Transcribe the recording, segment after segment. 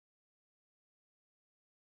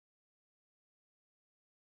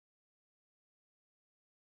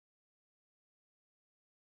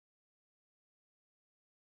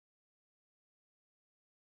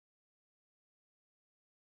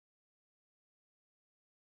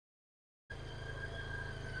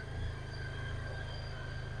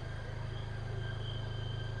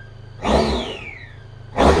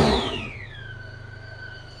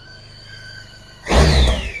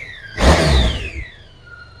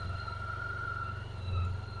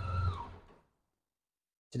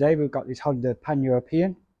Today we've got this Honda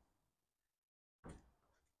Pan-European.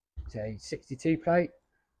 It's a 62 plate.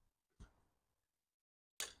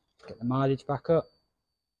 Get the mileage back up.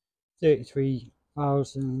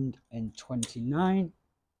 33,029.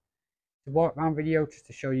 It's a walk around video just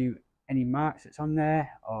to show you any marks that's on there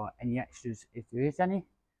or any extras if there is any.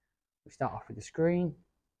 We start off with the screen.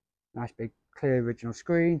 Nice big clear original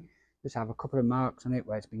screen. Just have a couple of marks on it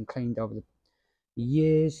where it's been cleaned over the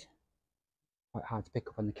years. Quite hard to pick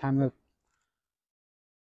up on the camera,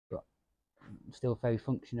 but still very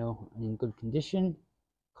functional and in good condition.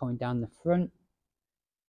 Coming down the front,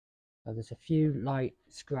 so there's a few light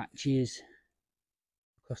scratches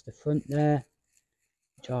across the front there,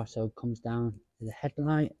 which also comes down to the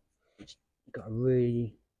headlight. You've got a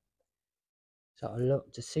really sort of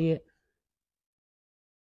look to see it.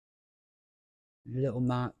 A little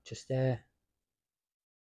mark just there,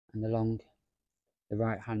 and along the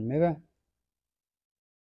right hand mirror.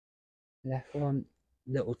 Left one,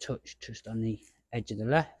 little touch just on the edge of the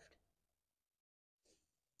left.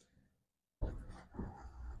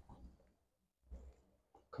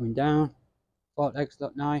 Coming down, fork legs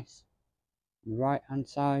look nice on the right hand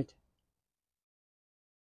side.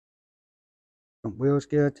 Front wheel's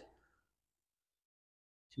good.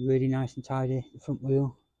 It's really nice and tidy, the front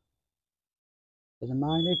wheel. For the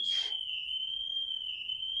mileage,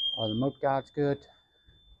 oh, the mudguard's good.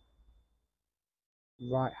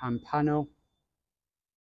 Right hand panel,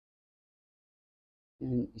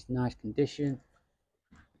 and it's nice condition.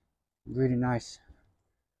 Really nice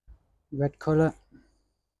red colour.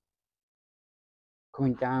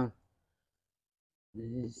 Coming down,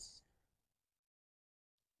 there's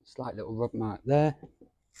a slight little rub mark there,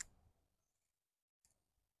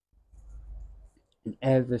 and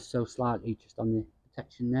ever so slightly just on the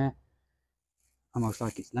protection there, almost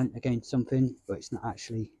like it's lent against something, but it's not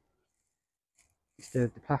actually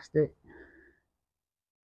disturbed the plastic.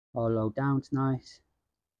 All low down's nice.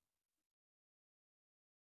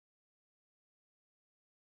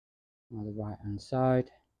 On the right hand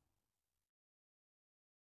side,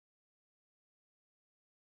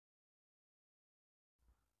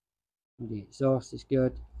 the exhaust is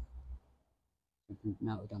good. Something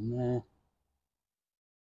melted on there.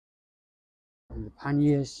 And the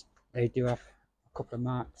panniers, they do have a couple of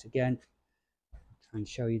marks again. I'll try and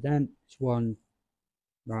show you them. There's one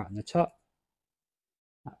right on the top.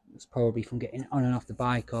 That's probably from getting on and off the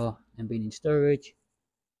bike or then being in storage.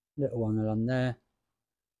 Little one along there.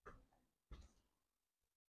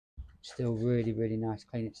 Still really nice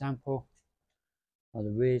clean example. Oh,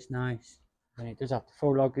 the rear's nice. And it does have the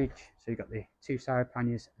full luggage, so you've got the two side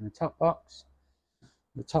panniers and the top box.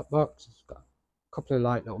 The top box has got a couple of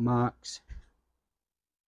light little marks.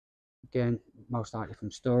 Again, most likely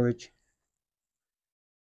from storage.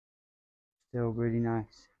 Still really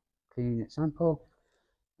nice clean example.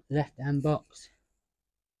 Left hand box, a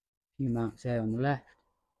few marks there on the left.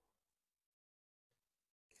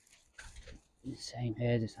 And the same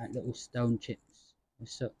here, there's like little stone chips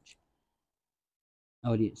as such.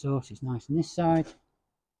 Oh, the exhaust is nice on this side,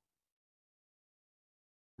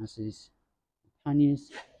 as is the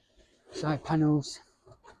panniers. Side panels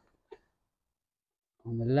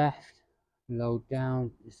on the left, low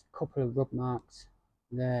down, there's a couple of rub marks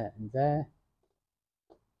there and there.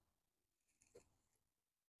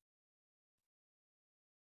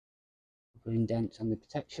 Indents on the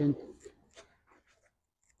protection.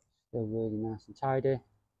 Still really nice and tidy.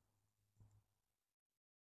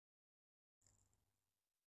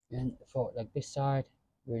 Then the fork leg this side,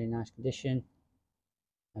 really nice condition,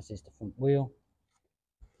 as is the front wheel.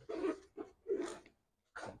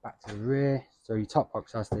 Back to the rear, so your top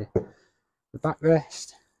box has the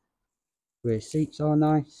backrest. Rear seats are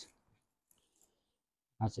nice,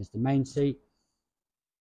 as is the main seat.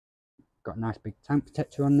 Got a nice big tank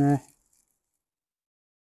protector on there.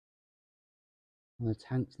 And the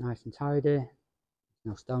tank's nice and tidy.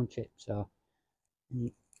 No stone chips or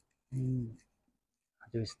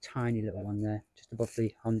there is a tiny little one there just above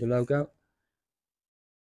the Honda logo.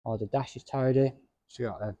 All the dash is tidy. So you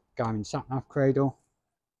got a Garmin sat-nav cradle.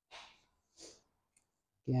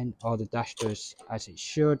 Again, all the dash does as it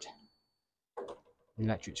should. The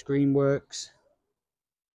electric screen works.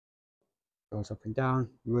 Goes up and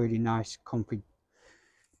down. Really nice, comfy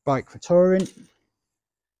bike for touring.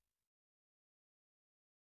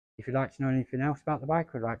 If you'd like to know anything else about the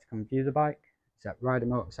bike or would like to come view the bike, it's at Ryder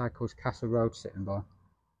Motorcycles, Castle Road, Sittingbourne.